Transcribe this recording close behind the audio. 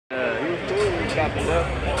chopped it up,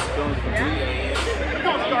 doing some beat.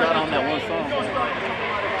 He got on that one song. Oh,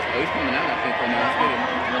 he's coming out, I think, right now. Let's get him.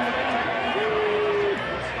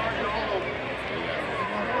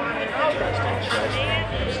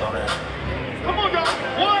 Come on, y'all.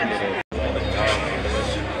 One.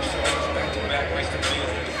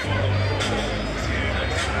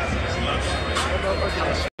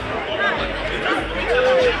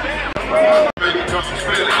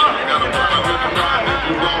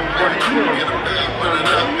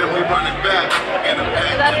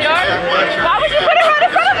 Is that yours? Why would you put it right in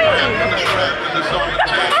front of me?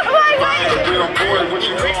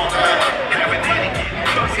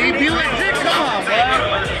 See, be legit, come on, man.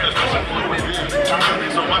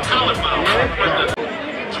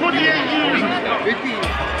 28 years. 50.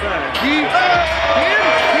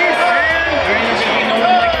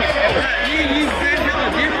 He's been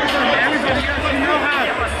different from everybody else. You know how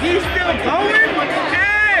he's still going?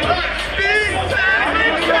 Hey! Big time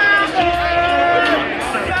in trouble!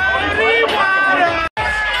 Sunny water!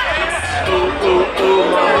 Ooh, ooh,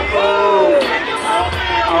 ooh, ooh.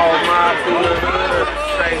 Oh, my good.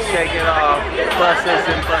 Straight shake it off. Plus this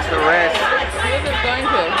and plus the rest. Who is this going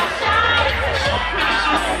to?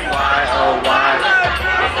 Why, oh, why?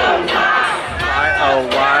 Why, oh,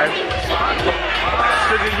 why?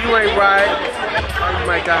 Sugar, you ain't right. You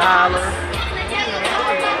make a holler.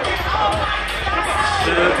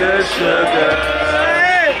 Sugar, sugar.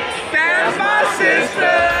 Hey, that's my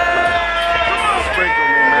sister. Sprinkle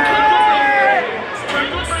me, man.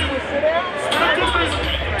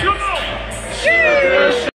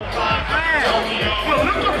 Sugar, sugar.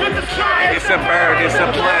 It's a bird, it's a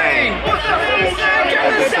plane.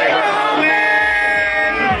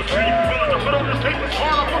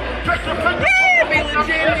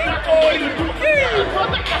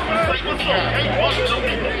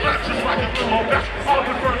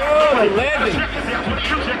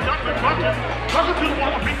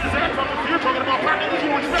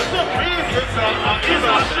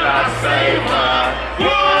 At the same time.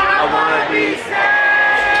 I wanna be saved.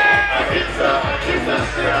 It's a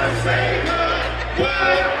savior.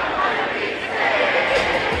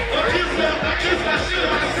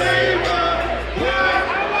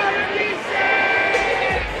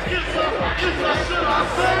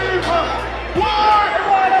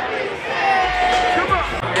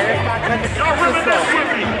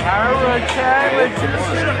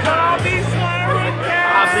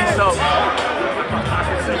 I'll be so.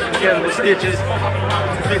 Together with stitches.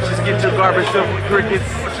 Bitches get your garbage up with crickets.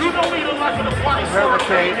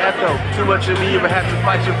 Hurricane Echo. Too much of me, you ever have to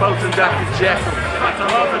fight your folks and Dr. Jekyll.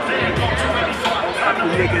 The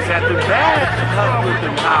niggas at the bad, up with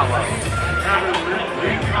them hollow.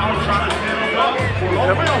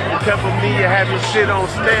 Except for me, you have your shit on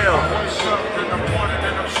stale.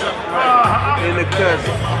 In the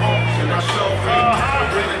cousin.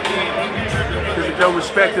 Cause if you don't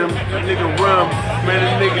respect them, the nigga rum, man,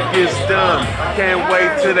 the nigga gets dumb. Can't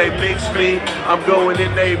wait till they mix me. I'm going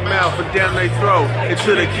in their mouth and down their throat,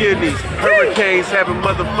 into the kidneys. Hurricanes having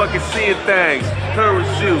motherfucking seeing things. Hurry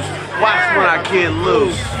juice, watch when I get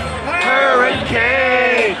loose.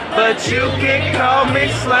 Hurricane, but you can call me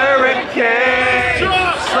Slurricane.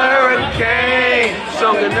 Slurricane,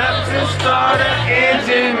 strong enough to start an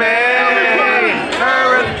engine, man.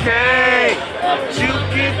 Hurricane, but you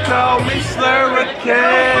can call me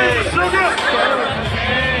Slurricane.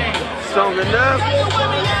 Strong enough.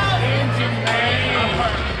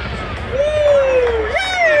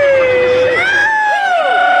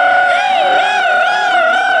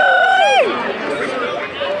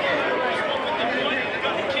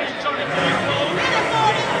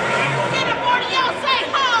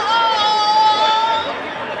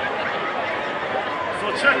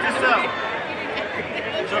 Check this out.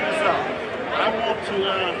 Check this out. I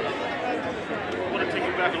want to take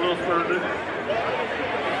it back a little further.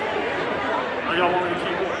 Y'all want to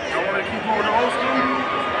keep going to old school?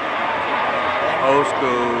 Old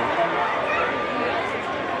school.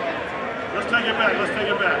 Let's take it back. Let's take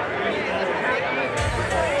it back.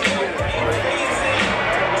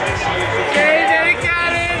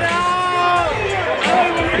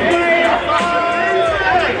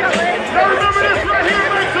 Now remember this right here.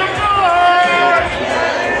 Make some noise.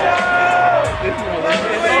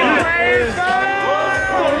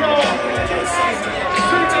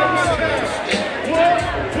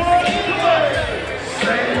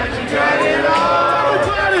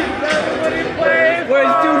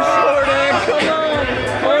 Where's too short at? Come on.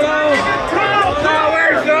 Hold on. No,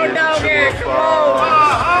 where's no dog at? Come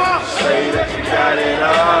on. Say that you got it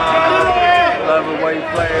all. Love the way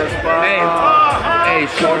players ball. Hey,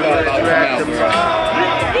 short about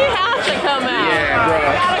He has to come out.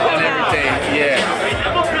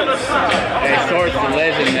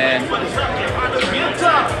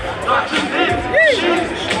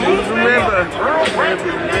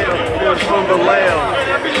 Vallejo.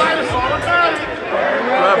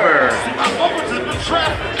 Rubber.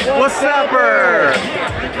 What's up, Bird?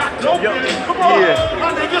 Yo, yeah.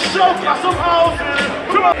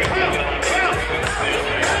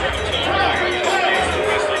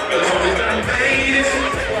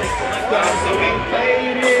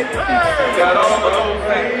 Got all those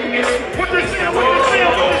things. What they saying? What they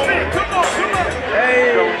saying? What they saying? Come on, come on.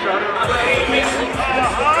 Hey, don't try to blame me.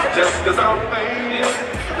 Just 'cause I'm famous.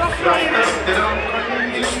 Don't say that I'm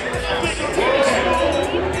crazy.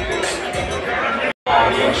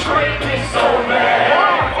 You straight me so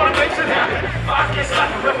mad. What makes it happen? I can't stop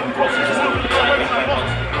the repping groceries.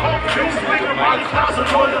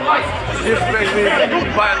 Disrespect me,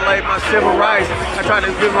 violate my civil rights. I try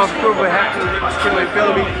to give my crew, but half of the still ain't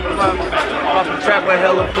feeling me. Off the track with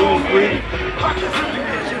hella food, sweet.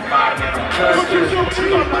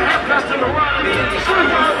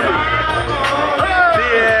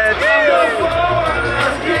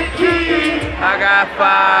 I got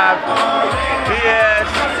 5.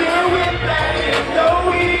 Bitch.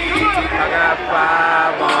 I got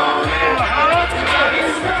 5 on it.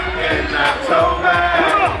 And not so bad.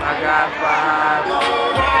 I got 5.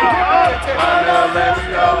 Let's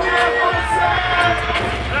go.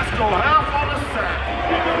 Let's go. Half on the sack.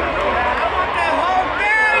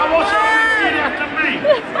 I want y'all to repeat after me.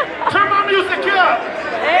 Turn my music up.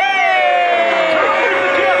 Hey!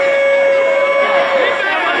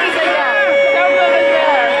 Turn my music up.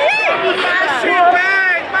 My shit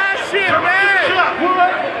bag. My shit bag.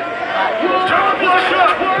 Turn my music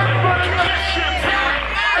up.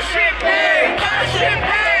 My shit bag. My shit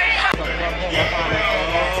bag.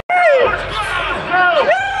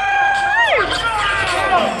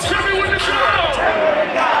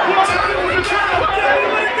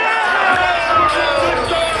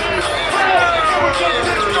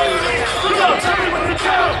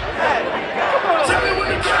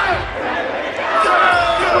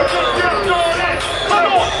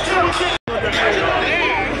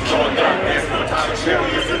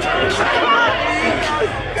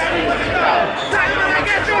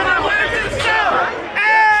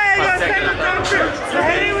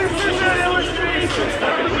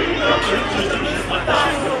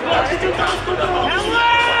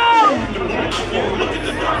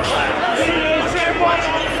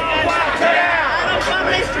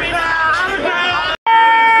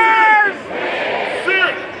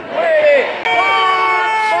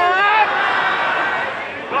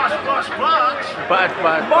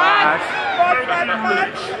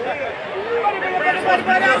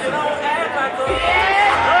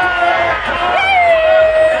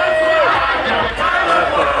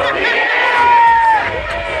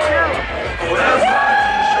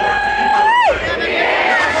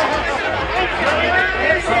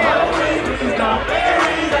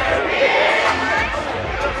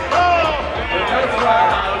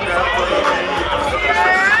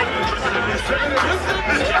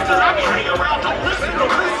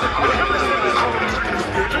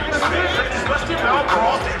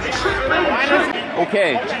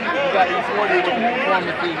 Okay, we got E-40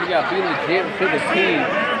 performances, we got Be Legit for the team.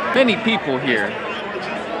 Many people here.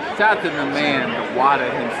 Shout out to the man, the water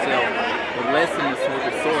himself, the lessons for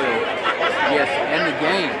the soil, yes, and the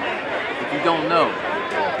game. If you don't know,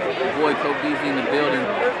 the boy Codeeezy in the building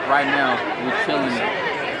right now. We're chilling. A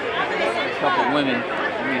couple women,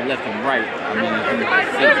 I mean left and right. I mean, as you can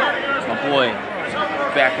see, my boy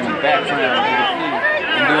back in the background, you can see.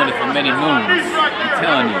 Been doing it for many moons. I'm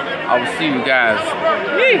telling you, I will see you guys.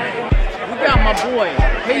 We got my boy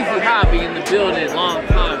Hazy Javi in the building, long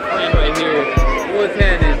time friend right here. What's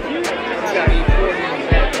happening? We got E-40 in the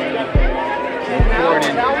background,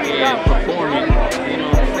 recording and performing. You know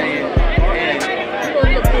what I'm saying? And you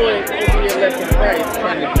know the boy over here left and right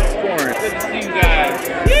trying to be scoring. Good to see you guys.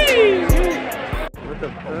 What the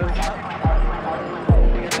fuck?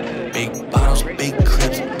 Big bottles, big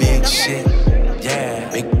clips, big shit. Yeah,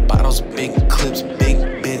 big bottles, big clips, big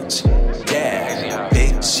bitch. Yeah,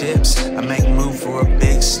 big chips. I make move for a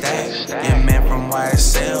big stack. Yeah, man from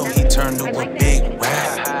YSL, he turned to a big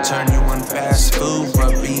rap. Turn you on fast food,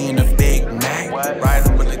 but being a Big Mac.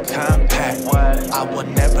 Riding with a compact, I would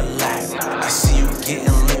never lack. I see you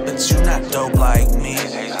getting lit, but you not dope like me.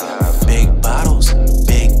 Big bottles,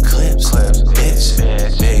 big clips, bitch.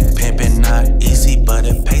 Big pimpin', not easy, but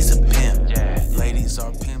it pays a pimp. Ladies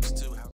are pimps.